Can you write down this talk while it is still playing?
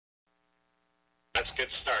Let's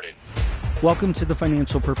get started. Welcome to the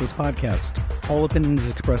Financial Purpose Podcast. All opinions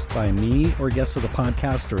expressed by me or guests of the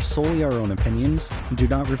podcast are solely our own opinions and do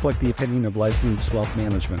not reflect the opinion of Life Moves Wealth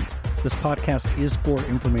Management. This podcast is for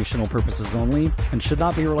informational purposes only and should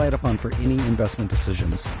not be relied upon for any investment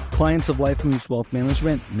decisions. Clients of Life Moves Wealth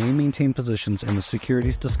Management may maintain positions in the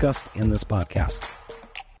securities discussed in this podcast.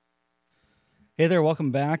 Hey there,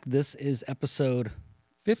 welcome back. This is episode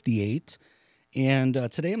 58. And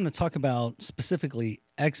today I'm going to talk about specifically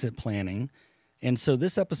exit planning. And so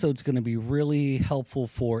this episode is going to be really helpful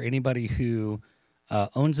for anybody who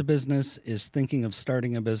owns a business, is thinking of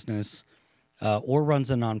starting a business, or runs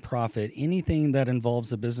a nonprofit, anything that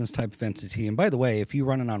involves a business type of entity. And by the way, if you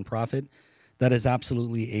run a nonprofit, that is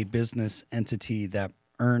absolutely a business entity that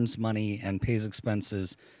earns money and pays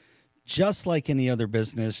expenses. Just like any other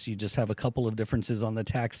business, you just have a couple of differences on the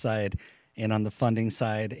tax side and on the funding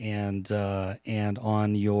side and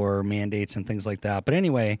on your mandates and things like that. But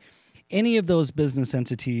anyway, any of those business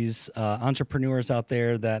entities, entrepreneurs out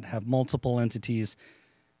there that have multiple entities,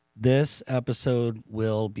 this episode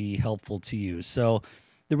will be helpful to you. So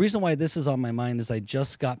the reason why this is on my mind is I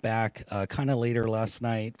just got back kind of later last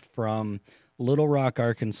night from Little Rock,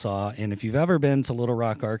 Arkansas. And if you've ever been to Little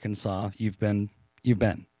Rock, Arkansas, you've been.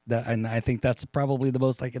 And I think that's probably the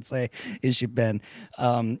most I could say is you've been.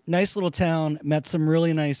 Nice little town, met some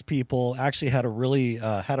really nice people, actually had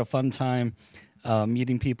a fun time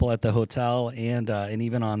meeting people at the hotel and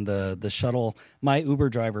even on the shuttle. My Uber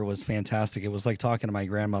driver was fantastic. It was like talking to my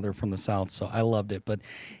grandmother from the South, so I loved it. But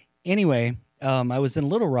anyway, I was in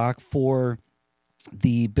Little Rock for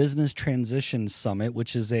the Business Transition Summit,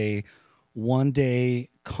 which is a one-day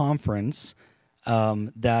conference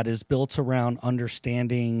that is built around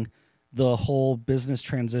understanding the whole business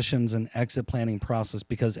transitions and exit planning process,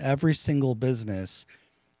 because every single business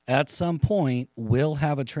at some point will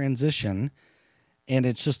have a transition, and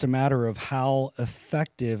it's just a matter of how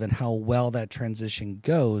effective and how well that transition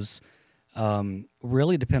goes.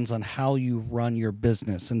 Really depends on how you run your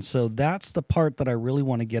business. And so that's the part that I really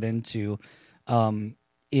want to get into,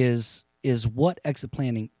 is what exit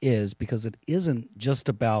planning is, because it isn't just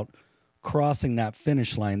about crossing that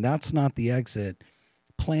finish line. That's not the exit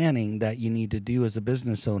planning that you need to do as a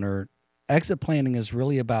business owner. Exit planning is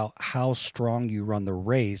really about how strong you run the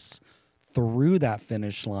race through that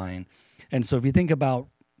finish line. And so if you think about,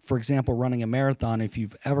 for example, running a marathon, if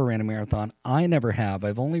you've ever ran a marathon, I never have.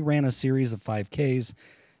 I've only ran a series of 5Ks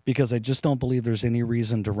because I just don't believe there's any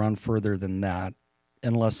reason to run further than that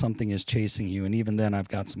unless something is chasing you. And even then, I've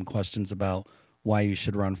got some questions about why you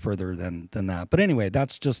should run further than that. But anyway,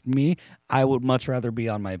 that's just me. I would much rather be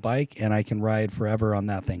on my bike, and I can ride forever on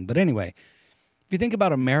that thing. But anyway, if you think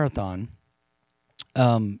about a marathon,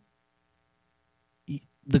 the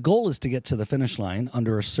goal is to get to the finish line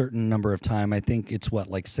under a certain number of time. I think it's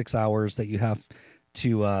like 6 hours that you have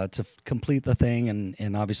to complete the thing,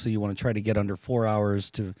 and obviously you want to try to get under 4 hours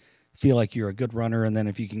to feel like you're a good runner. And then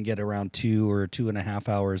if you can get around 2 or 2.5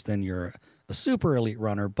 hours, then you're a super elite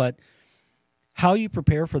runner. But how you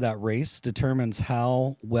prepare for that race determines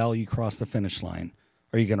how well you cross the finish line.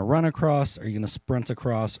 Are you going to run across? Are you going to sprint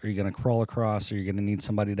across? Are you going to crawl across? Are you going to need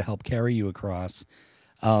somebody to help carry you across?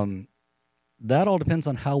 That all depends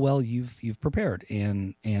on how well you've prepared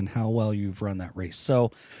and how well you've run that race.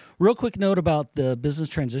 So real quick note about the Business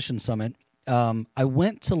Transition Summit. I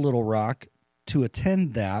went to Little Rock to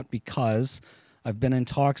attend that because I've been in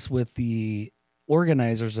talks with the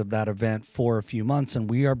organizers of that event for a few months, and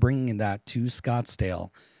we are bringing that to Scottsdale.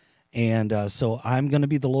 And so I'm going to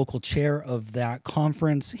be the local chair of that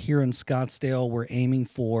conference here in Scottsdale. We're aiming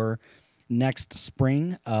for next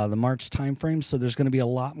spring, the March timeframe. So there's going to be a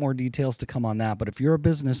lot more details to come on that. But if you're a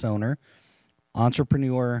business owner,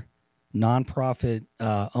 entrepreneur, nonprofit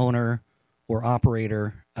owner, or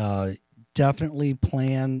operator, definitely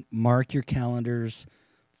mark your calendars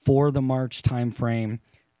for the March timeframe.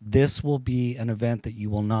 This will be an event that you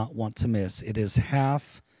will not want to miss. It is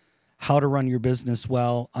half how to run your business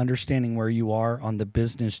well, understanding where you are on the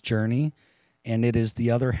business journey, and it is the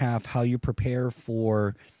other half how you prepare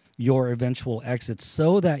for your eventual exit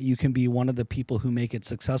so that you can be one of the people who make it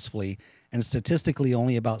successfully. And statistically,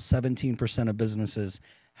 only about 17% of businesses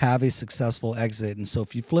have a successful exit. And so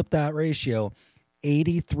if you flip that ratio,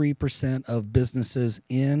 83% of businesses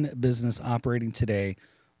in business operating today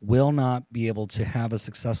will not be able to have a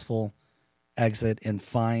successful exit and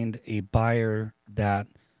find a buyer that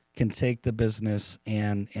can take the business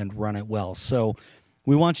and run it well. So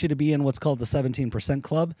we want you to be in what's called the 17%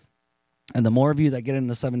 club. And the more of you that get in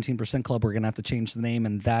the 17% club, we're going to have to change the name.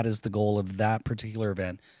 And that is the goal of that particular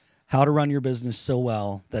event. How to run your business so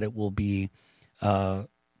well that it will be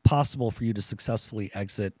possible for you to successfully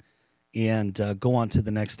exit and go on to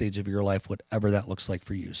the next stage of your life, whatever that looks like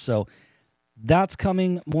for you. So that's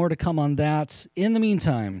coming. More to come on that. In the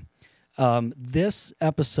meantime, this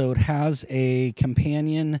episode has a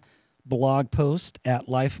companion blog post at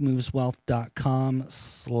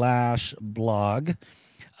lifemoveswealth.com/blog.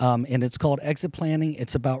 And it's called Exit Planning.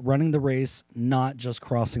 It's about running the race, not just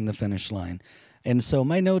crossing the finish line. And so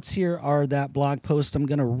my notes here are that blog post. I'm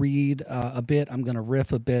going to read a bit. I'm going to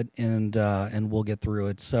riff a bit, and we'll get through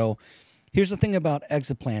it. So here's the thing about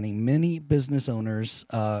exit planning. Many business owners,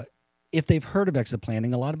 if they've heard of exit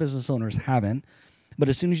planning, a lot of business owners haven't. But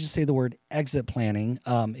as soon as you say the word exit planning,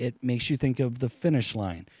 it makes you think of the finish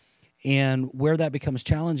line. And where that becomes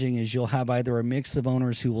challenging is you'll have either a mix of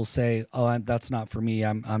owners who will say, "Oh, that's not for me.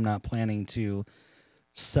 I'm not planning to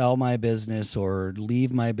sell my business or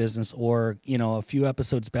leave my business." Or, a few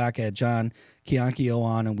episodes back I had John Chiacchio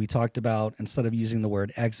on, and we talked about, instead of using the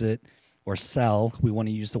word exit or sell, we want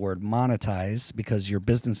to use the word monetize, because your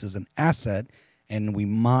business is an asset and we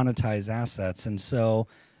monetize assets. And so,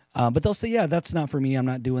 but they'll say, "Yeah, that's not for me. I'm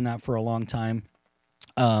not doing that for a long time."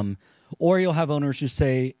 Or you'll have owners who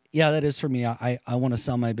say, "Yeah, that is for me. I want to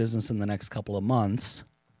sell my business in the next couple of months."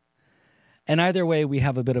 And either way, we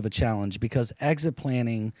have a bit of a challenge, because exit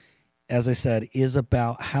planning, as I said, is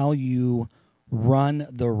about how you run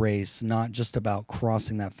the race, not just about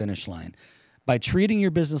crossing that finish line. By treating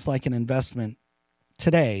your business like an investment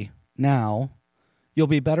today, now, you'll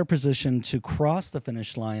be better positioned to cross the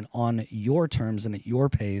finish line on your terms and at your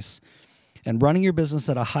pace. And running your business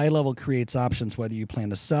at a high level creates options, whether you plan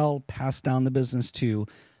to sell, pass down the business to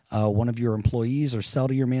one of your employees, or sell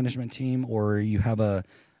to your management team, or you have a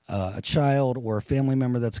child or a family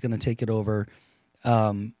member that's going to take it over,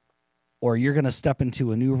 or you're going to step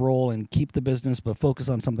into a new role and keep the business but focus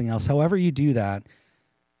on something else. However you do that,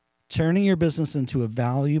 turning your business into a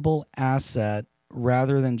valuable asset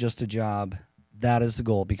rather than just a job, that is the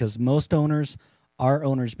goal. Because most owners are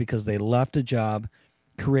owners because they left a job,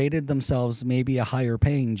 created themselves maybe a higher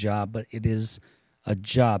paying job, but it is a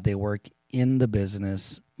job. They work in the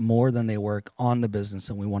business more than they work on the business,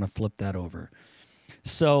 and we want to flip that over.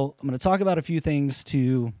 So I'm going to talk about a few things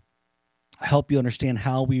to help you understand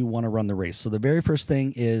how we want to run the race. So the very first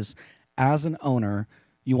thing is, as an owner,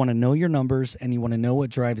 you want to know your numbers and you want to know what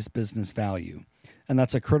drives business value. And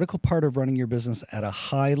that's a critical part of running your business at a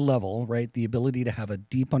high level, right? The ability to have a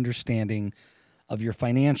deep understanding of your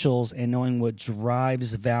financials and knowing what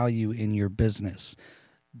drives value in your business.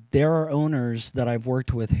 There are owners that I've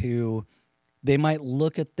worked with who they might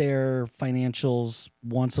look at their financials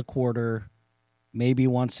once a quarter, maybe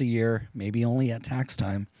once a year, maybe only at tax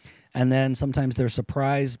time. And then sometimes they're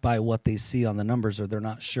surprised by what they see on the numbers, or they're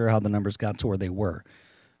not sure how the numbers got to where they were.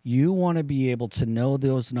 You want to be able to know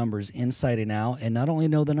those numbers inside and out, and not only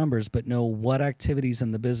know the numbers, but know what activities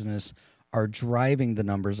in the business are driving the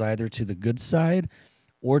numbers, either to the good side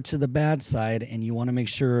or to the bad side. And you want to make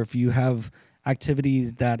sure, if you have activity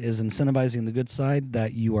that is incentivizing the good side,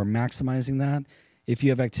 that you are maximizing that. If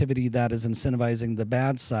you have activity that is incentivizing the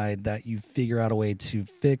bad side, that you figure out a way to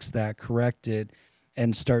fix that, correct it,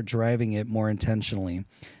 and start driving it more intentionally.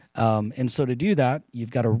 And so to do that,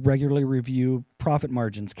 you've got to regularly review profit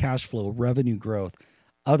margins, cash flow, revenue growth,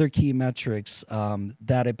 other key metrics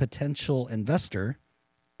that a potential investor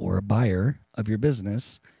or a buyer of your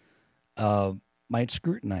business might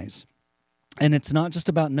scrutinize. And it's not just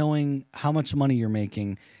about knowing how much money you're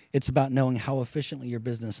making. It's about knowing how efficiently your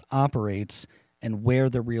business operates and where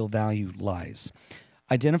the real value lies.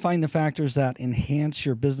 Identifying the factors that enhance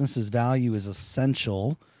your business's value is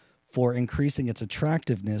essential for increasing its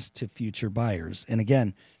attractiveness to future buyers. And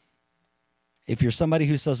again, if you're somebody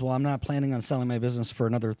who says, "Well, I'm not planning on selling my business for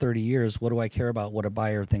another 30 years, what do I care about what a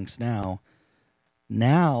buyer thinks now?"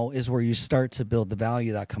 Now is where you start to build the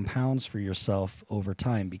value that compounds for yourself over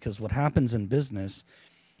time. Because what happens in business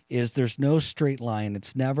is there's no straight line.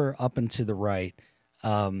 It's never up and to the right.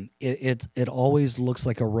 It always looks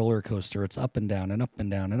like a roller coaster. It's up and down and up and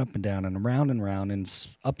down and up and down and round and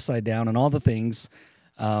upside down and all the things.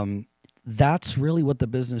 That's really what the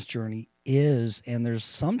business journey is. And there's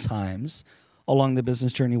sometimes along the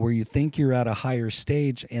business journey where you think you're at a higher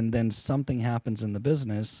stage, and then something happens in the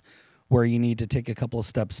business where you need to take a couple of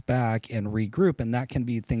steps back and regroup. And that can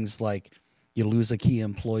be things like you lose a key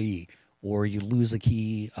employee, or you lose a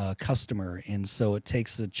key customer, and so it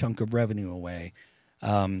takes a chunk of revenue away.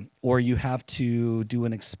 Or you have to do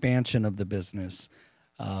an expansion of the business,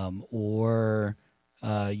 or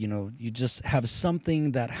you just have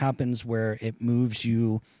something that happens where it moves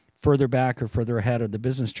you further back or further ahead of the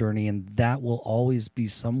business journey, and that will always be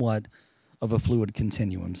somewhat of a fluid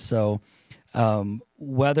continuum. So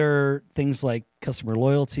Whether things like customer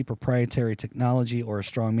loyalty, proprietary technology, or a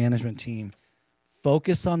strong management team,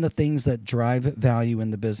 focus on the things that drive value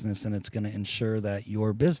in the business, and it's going to ensure that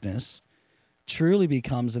your business truly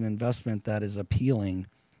becomes an investment that is appealing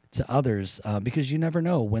to others, because you never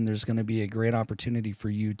know when there's going to be a great opportunity for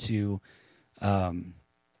you to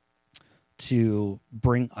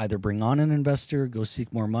bring on an investor, go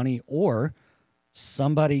seek more money, or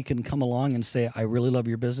somebody can come along and say, I really love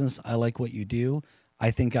your business. I like what you do.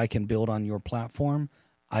 I think I can build on your platform.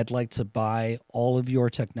 I'd like to buy all of your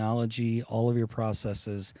technology, all of your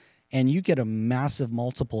processes, and you get a massive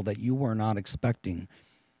multiple that you were not expecting.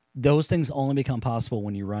 Those things only become possible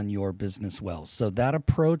when you run your business well. So that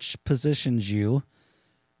approach positions you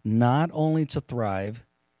not only to thrive,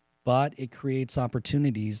 but it creates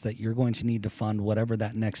opportunities that you're going to need to fund whatever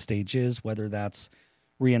that next stage is, whether that's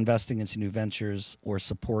reinvesting into new ventures or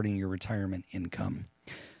supporting your retirement income.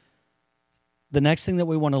 The next thing that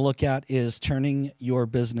we want to look at is turning your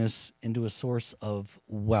business into a source of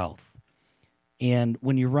wealth. And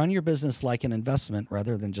when you run your business like an investment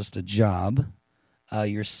rather than just a job,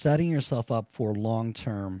 you're setting yourself up for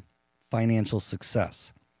long-term financial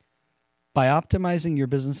success. By optimizing your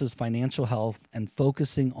business's financial health and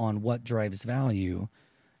focusing on what drives value,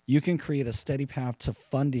 you can create a steady path to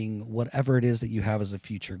funding whatever it is that you have as a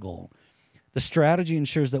future goal. The strategy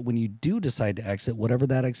ensures that when you do decide to exit, whatever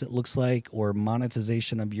that exit looks like, or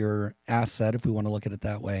monetization of your asset, if we want to look at it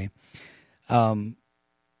that way,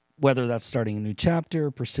 whether that's starting a new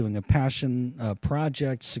chapter, pursuing a passion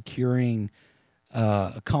project, securing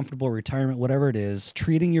a comfortable retirement, whatever it is,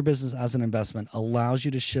 treating your business as an investment allows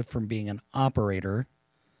you to shift from being an operator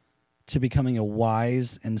to becoming a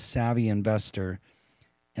wise and savvy investor.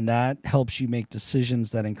 And that helps you make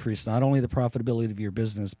decisions that increase not only the profitability of your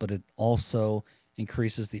business, but it also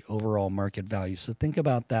increases the overall market value. So think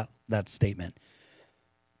about that statement.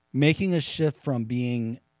 Making a shift from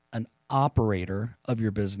being an operator of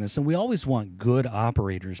your business, and we always want good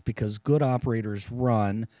operators because good operators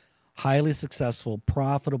run highly successful,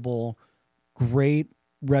 profitable, great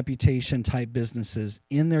reputation type businesses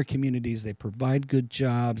in their communities. They provide good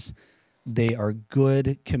jobs. They are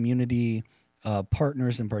good community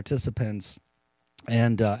partners and participants,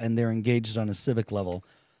 and they're engaged on a civic level.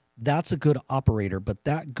 That's a good operator, but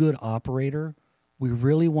that good operator, we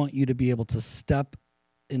really want you to be able to step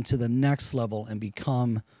into the next level and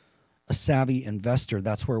become a savvy investor.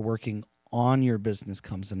 That's where working on your business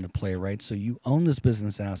comes into play, right? So you own this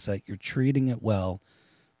business asset, you're treating it well,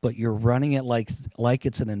 but you're running it like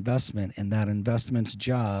it's an investment, and that investment's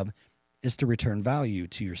job is to return value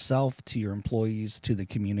to yourself, to your employees, to the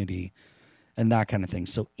community, and that kind of thing.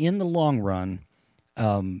 So in the long run,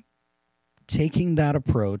 taking that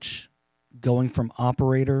approach, going from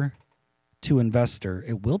operator to investor,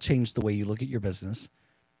 it will change the way you look at your business.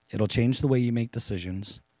 It'll change the way you make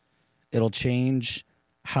decisions. It'll change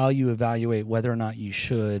how you evaluate whether or not you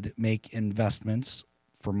should make investments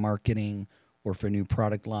for marketing or for new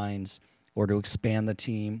product lines or to expand the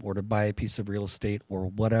team or to buy a piece of real estate or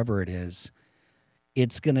whatever it is.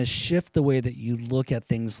 It's going to shift the way that you look at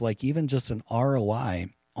things like even just an ROI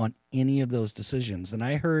on any of those decisions. And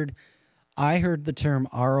I heard the term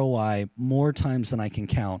ROI more times than I can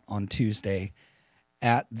count on Tuesday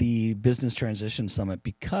at the Business Transition Summit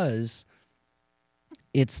because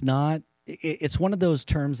it's one of those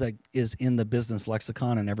terms that is in the business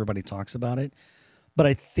lexicon and everybody talks about it. But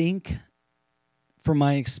I think from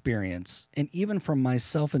my experience, and even from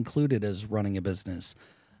myself included as running a business,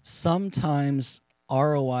 sometimes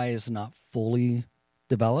ROI is not fully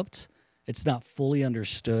developed, it's not fully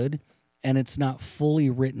understood, and it's not fully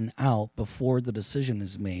written out before the decision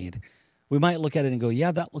is made. We might look at it and go,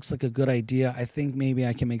 yeah, that looks like a good idea. I think maybe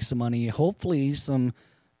I can make some money. Hopefully some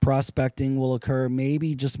prospecting will occur.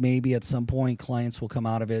 Maybe, just maybe at some point, clients will come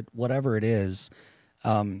out of it, whatever it is.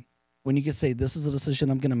 When you can say, this is a decision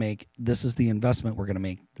I'm going to make, this is the investment we're going to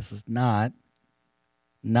make, this is not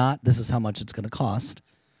this is how much it's going to cost.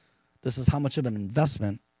 This is how much of an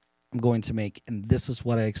investment I'm going to make, and this is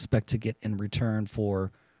what I expect to get in return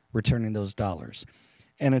for returning those dollars.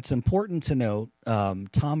 And it's important to note,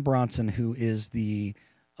 Tom Bronson, who is the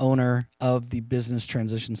owner of the Business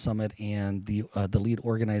Transition Summit and the lead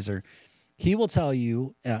organizer, he will tell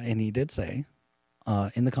you, and he did say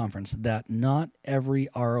in the conference, that not every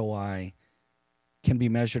ROI can be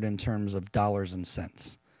measured in terms of dollars and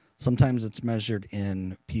cents. Sometimes it's measured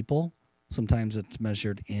in people. Sometimes it's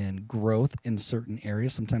measured in growth in certain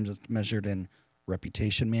areas. Sometimes it's measured in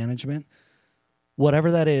reputation management.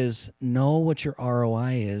 Whatever that is, know what your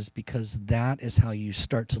ROI is, because that is how you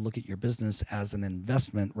start to look at your business as an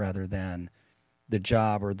investment rather than the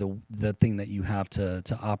job or the thing that you have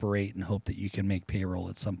to operate and hope that you can make payroll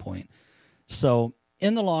at some point. So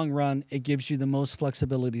in the long run, it gives you the most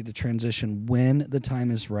flexibility to transition when the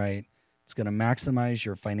time is right. It's going to maximize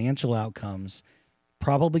your financial outcomes,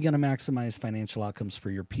 probably going to maximize financial outcomes for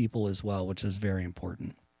your people as well, which is very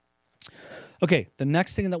important. Okay, the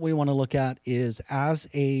next thing that we want to look at is, as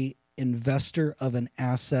a investor of an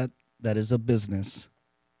asset that is a business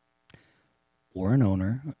or an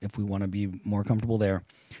owner, if we want to be more comfortable there,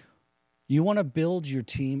 you want to build your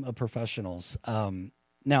team of professionals.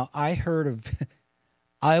 Now,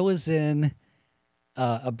 I was in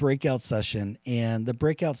a breakout session, and the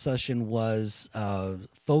breakout session was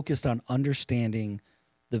focused on understanding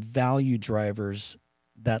the value drivers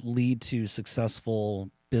that lead to successful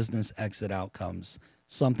business exit outcomes,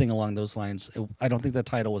 something along those lines. I don't think the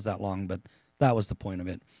title was that long, but that was the point of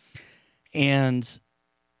it. And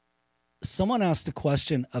someone asked a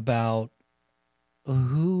question about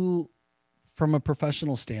who, from a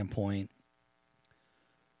professional standpoint,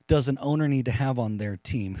 does an owner need to have on their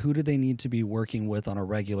team? Who do they need to be working with on a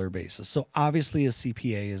regular basis? So obviously a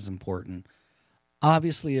CPA is important.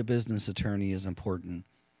 Obviously a business attorney is important.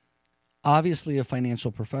 Obviously a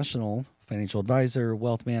financial professional, financial advisor,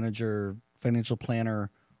 wealth manager, financial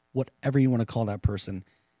planner, whatever you want to call that person,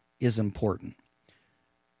 is important.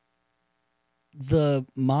 The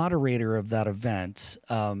moderator of that event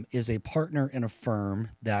is a partner in a firm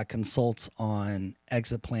that consults on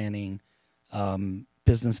exit planning,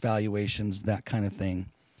 business valuations, that kind of thing.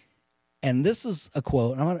 And this is a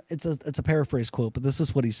quote. It's a paraphrase quote, but this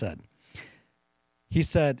is what he said. He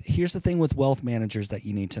said, here's the thing with wealth managers that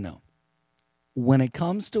you need to know. When it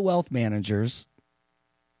comes to wealth managers,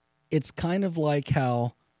 it's kind of like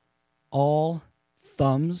how all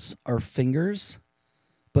thumbs are fingers,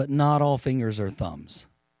 but not all fingers are thumbs.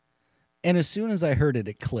 And as soon as I heard it,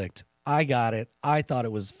 it clicked. I got it. I thought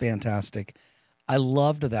it was fantastic. I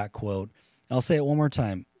loved that quote. I'll say it one more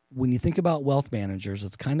time. When you think about wealth managers,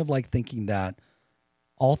 it's kind of like thinking that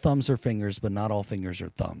all thumbs are fingers, but not all fingers are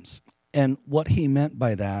thumbs. And what he meant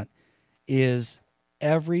by that is,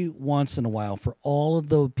 every once in a while, for all of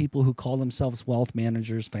the people who call themselves wealth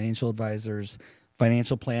managers, financial advisors,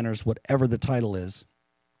 financial planners, whatever the title is,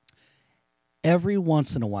 every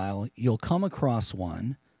once in a while, you'll come across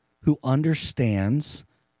one who understands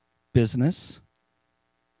business,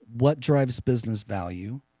 what drives business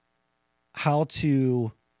value, how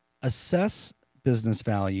to assess business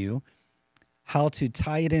value, how to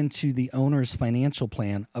tie it into the owner's financial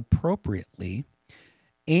plan appropriately,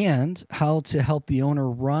 and how to help the owner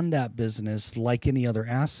run that business like any other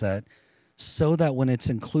asset, so that when it's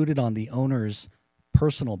included on the owner's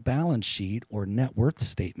personal balance sheet or net worth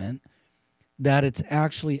statement, that it's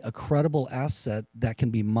actually a credible asset that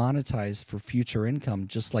can be monetized for future income,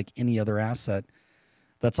 just like any other asset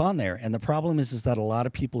that's on there. And the problem is that a lot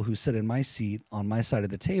of people who sit in my seat on my side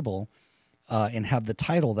of the table and have the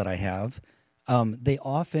title that I have, they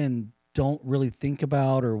often don't really think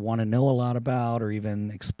about or want to know a lot about or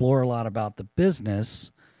even explore a lot about the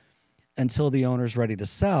business until the owner's ready to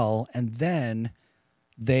sell. And then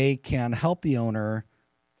they can help the owner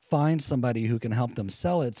find somebody who can help them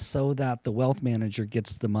sell it, so that the wealth manager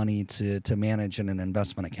gets the money to manage in an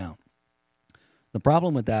investment account. The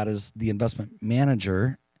problem with that is the investment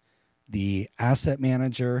manager, the asset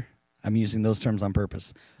manager, I'm using those terms on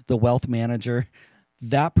purpose, the wealth manager,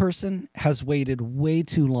 that person has waited way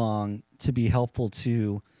too long to be helpful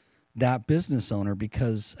to that business owner,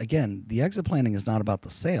 because, again, the exit planning is not about the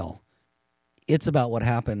sale. It's about what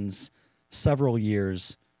happens several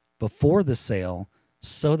years before the sale,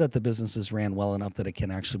 so that the business is ran well enough that it can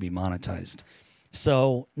actually be monetized.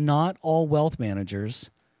 So not all wealth managers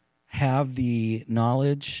have the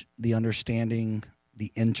knowledge, the understanding,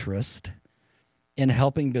 the interest in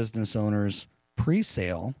helping business owners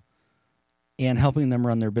pre-sale and helping them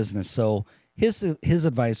run their business. So his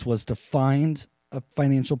advice was to find a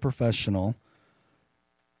financial professional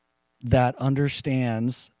that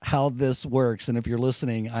understands how this works. And if you're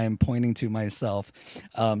listening, I am pointing to myself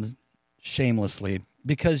shamelessly,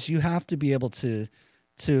 because you have to be able to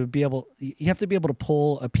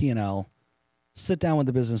pull a P&L, sit down with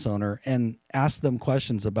the business owner and ask them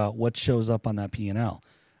questions about what shows up on that P&L.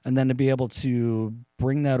 And then to be able to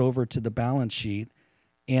bring that over to the balance sheet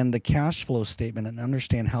and the cash flow statement and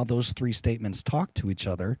understand how those three statements talk to each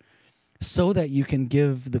other, so that you can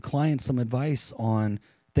give the client some advice on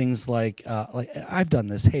things like I've done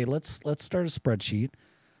this. Hey, let's start a spreadsheet.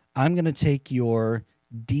 I'm going to take your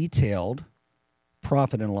detailed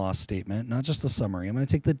profit and loss statement, not just the summary. I'm going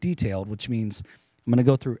to take the detailed, which means I'm going to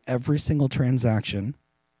go through every single transaction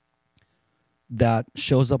that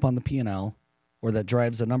shows up on the P&L. or that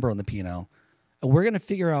drives a number on the P&L. And we're going to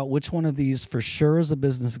figure out which one of these for sure is a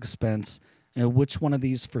business expense and which one of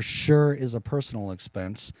these for sure is a personal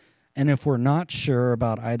expense. And if we're not sure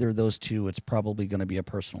about either of those two, it's probably going to be a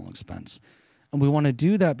personal expense. And we want to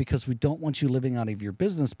do that because we don't want you living out of your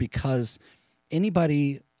business, because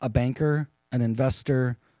anybody, a banker, an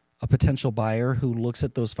investor, a potential buyer who looks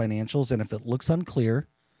at those financials, and if it looks unclear,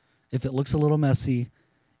 if it looks a little messy,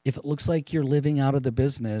 if it looks like you're living out of the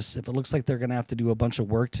business, if it looks like they're going to have to do a bunch of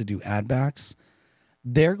work to do add backs,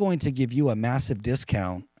 they're going to give you a massive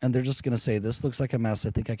discount, and they're just going to say, this looks like a mess. I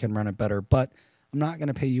think I can run it better, but I'm not going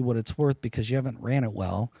to pay you what it's worth because you haven't ran it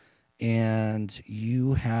well and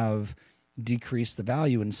you have decreased the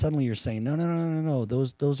value. And suddenly you're saying, no.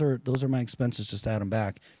 Those are my expenses. Just add them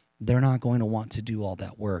back. They're not going to want to do all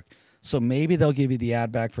that work. So maybe they'll give you the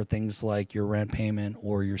add back for things like your rent payment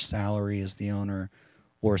or your salary as the owner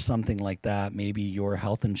or something like that. Maybe your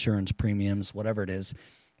health insurance premiums, whatever it is.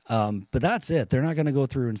 But that's it. They're not going to go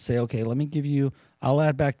through and say, okay, I'll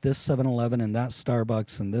add back this 7-Eleven and that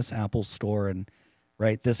Starbucks and this Apple store and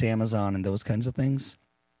this Amazon and those kinds of things.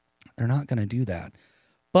 They're not going to do that.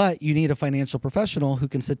 But you need a financial professional who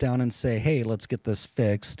can sit down and say, hey, let's get this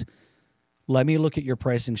fixed. Let me look at your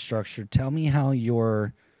pricing structure. Tell me how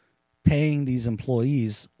you're paying these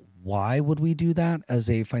employees. Why would we do that as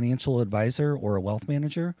a financial advisor or a wealth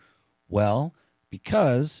manager? Well,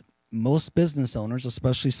 because most business owners,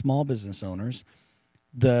 especially small business owners,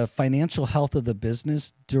 the financial health of the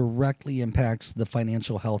business directly impacts the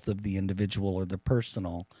financial health of the individual or the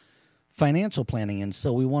personal financial planning. And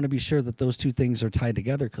so we want to be sure that those two things are tied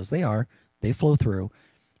together, because they flow through.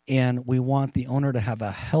 And we want the owner to have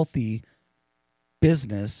a healthy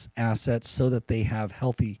business assets so that they have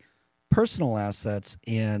healthy personal assets,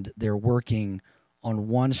 and they're working on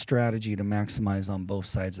one strategy to maximize on both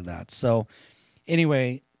sides of that. So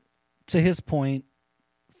anyway, to his point,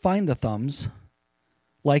 find the thumbs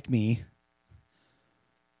like me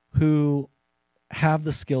who have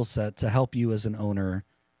the skill set to help you as an owner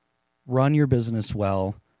run your business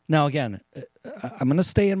well. Now, again, I'm going to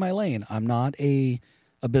stay in my lane. I'm not a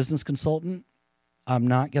business consultant. I'm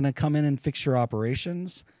not going to come in and fix your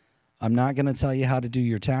operations. I'm not going to tell you how to do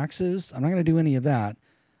your taxes. I'm not going to do any of that.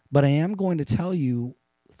 But I am going to tell you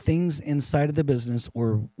things inside of the business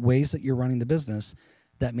or ways that you're running the business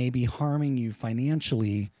that may be harming you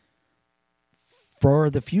financially for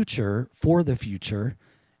the future.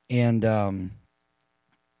 And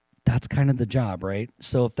that's kind of the job, right?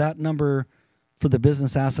 So if that number for the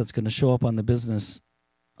business asset's going to show up on the business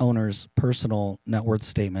owner's personal net worth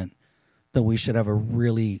statement, then we should have a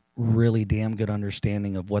really, really damn good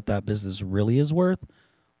understanding of what that business really is worth,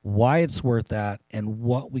 why it's worth that, and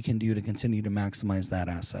what we can do to continue to maximize that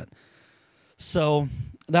asset. So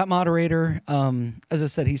that moderator, as I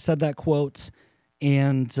said, he said that quote,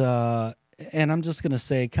 and I'm just going to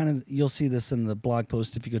say, you'll see this in the blog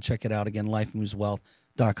post if you go check it out again,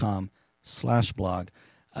 lifemoveswealth.com/blog.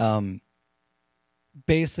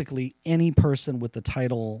 Basically, any person with the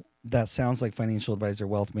title that sounds like financial advisor,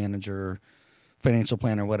 wealth manager, financial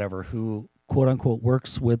planner, whatever, who quote unquote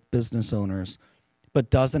works with business owners,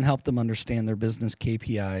 but doesn't help them understand their business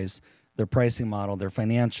KPIs, their pricing model, their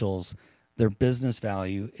financials, their business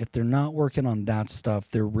value. If they're not working on that stuff,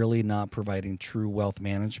 they're really not providing true wealth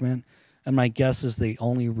management. And my guess is they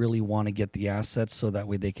only really want to get the assets so that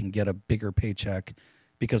way they can get a bigger paycheck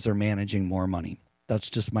because they're managing more money. That's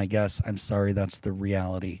just my guess. I'm sorry, that's the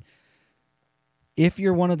reality. If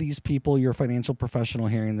you're one of these people, you're a financial professional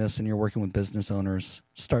hearing this and you're working with business owners,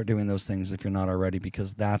 start doing those things if you're not already,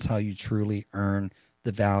 because that's how you truly earn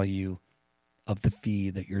the value of the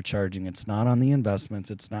fee that you're charging. It's not on the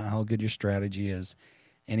investments. It's not how good your strategy is.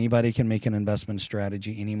 Anybody can make an investment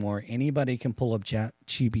strategy anymore. Anybody can pull up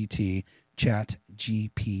ChatGPT.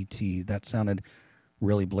 That sounded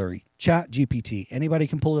really blurry. ChatGPT. Anybody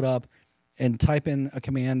can pull it up and type in a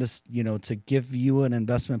command to give you an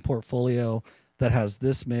investment portfolio that has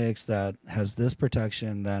this mix, that has this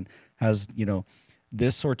protection, that has,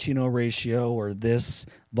 this Sortino ratio or this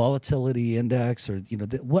volatility index, or,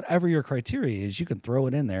 whatever your criteria is, you can throw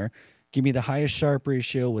it in there. Give me the highest Sharpe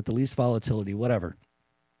ratio with the least volatility, whatever.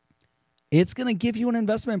 It's going to give you an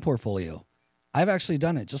investment portfolio. I've actually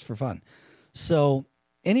done it just for fun. So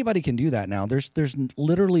anybody can do that now. There's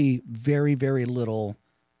literally very, very little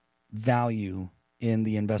value in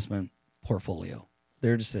the investment portfolio.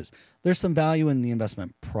 There just is. There's some value in the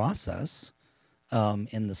investment process,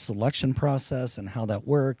 in the selection process and how that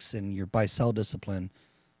works and your buy-sell discipline.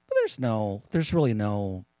 But there's really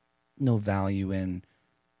no value in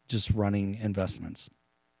just running investments.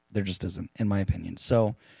 There just isn't, in my opinion.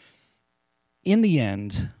 So in the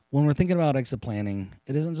end, when we're thinking about exit planning,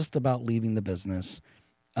 it isn't just about leaving the business.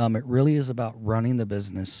 It really is about running the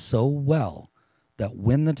business so well that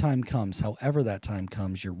when the time comes, however that time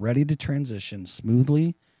comes, you're ready to transition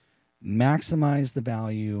smoothly, maximize the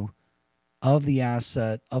value of the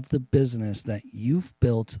asset, of the business that you've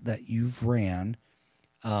built, that you've ran,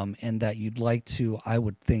 and that you'd like to, I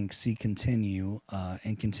would think, see continue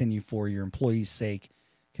and continue for your employees' sake,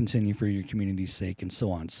 continue for your community's sake, and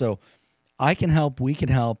so on. So I can help, we can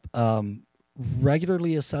help,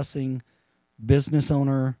 regularly assessing business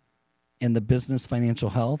owner and the business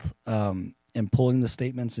financial health, and pulling the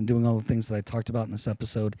statements and doing all the things that I talked about in this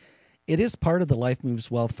episode. It is part of the Life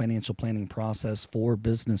Moves Wealth financial planning process for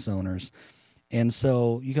business owners. And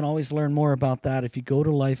so you can always learn more about that. If you go to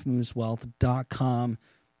lifemoveswealth.com,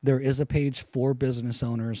 there is a page for business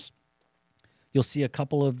owners. You'll see a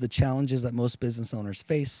couple of the challenges that most business owners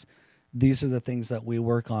face. These are the things that we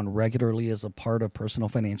work on regularly as a part of personal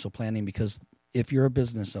financial planning, because if you're a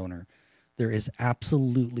business owner, there is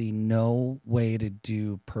absolutely no way to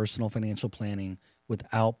do personal financial planning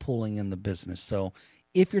without pulling in the business. So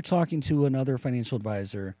if you're talking to another financial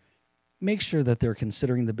advisor, make sure that they're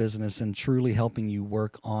considering the business and truly helping you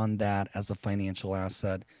work on that as a financial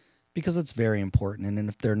asset, because it's very important. And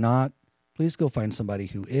if they're not, please go find somebody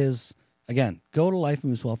who is. Again, go to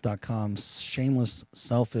lifemoveswealth.com, shameless,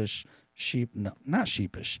 selfish, not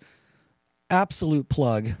sheepish, absolute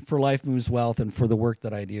plug for Life Moves Wealth and for the work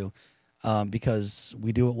that I do. Because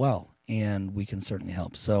we do it well and we can certainly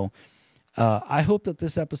help. So I hope that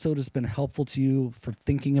this episode has been helpful to you for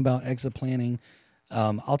thinking about exit planning.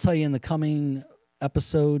 I'll tell you, in the coming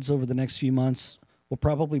episodes over the next few months, we'll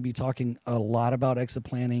probably be talking a lot about exit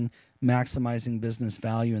planning, maximizing business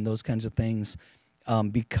value, and those kinds of things,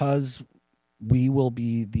 because we will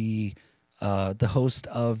be the host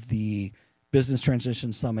of the Business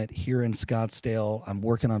Transition Summit here in Scottsdale. I'm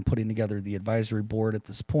working on putting together the advisory board at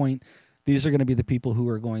this point. These are going to be the people who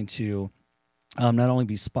are going to not only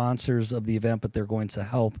be sponsors of the event, but they're going to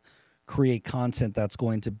help create content that's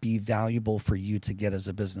going to be valuable for you to get as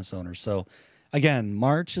a business owner. So again,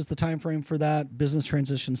 March is the time frame for that Business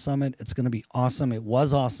Transition Summit. It's going to be awesome. It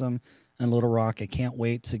was awesome in Little Rock. I can't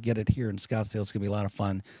wait to get it here in Scottsdale. It's going to be a lot of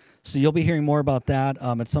fun. So you'll be hearing more about that.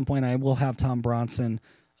 At some point, I will have Tom Bronson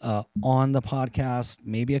on the podcast,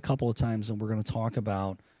 maybe a couple of times, and we're going to talk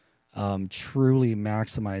about truly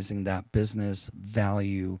maximizing that business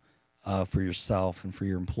value for yourself and for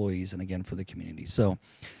your employees, and again, for the community. So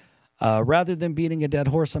rather than beating a dead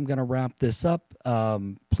horse, I'm going to wrap this up.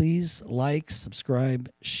 Please like, subscribe,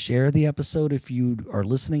 share the episode if you are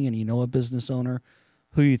listening and you know a business owner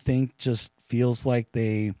who you think just feels like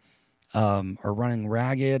they are running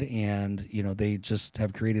ragged and, you know, they just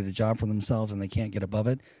have created a job for themselves and they can't get above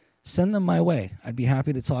it. Send them my way. I'd be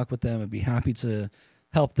happy to talk with them. I'd be happy to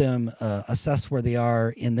help them assess where they are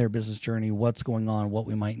in their business journey, what's going on, what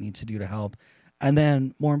we might need to do to help, and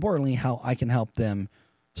then more importantly, how I can help them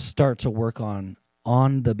start to work on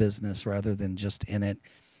the business rather than just in it.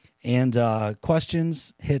 And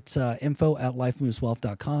questions, hit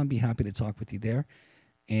info@lifemoveswealth.com. Be happy to talk with you there.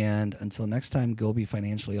 And until next time, go be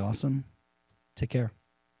financially awesome. Take care.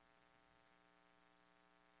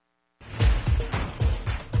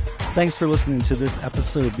 Thanks for listening to this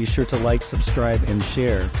episode. Be sure to like, subscribe, and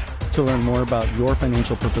share. To learn more about your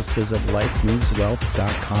financial purpose, visit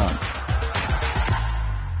lifemoveswealth.com.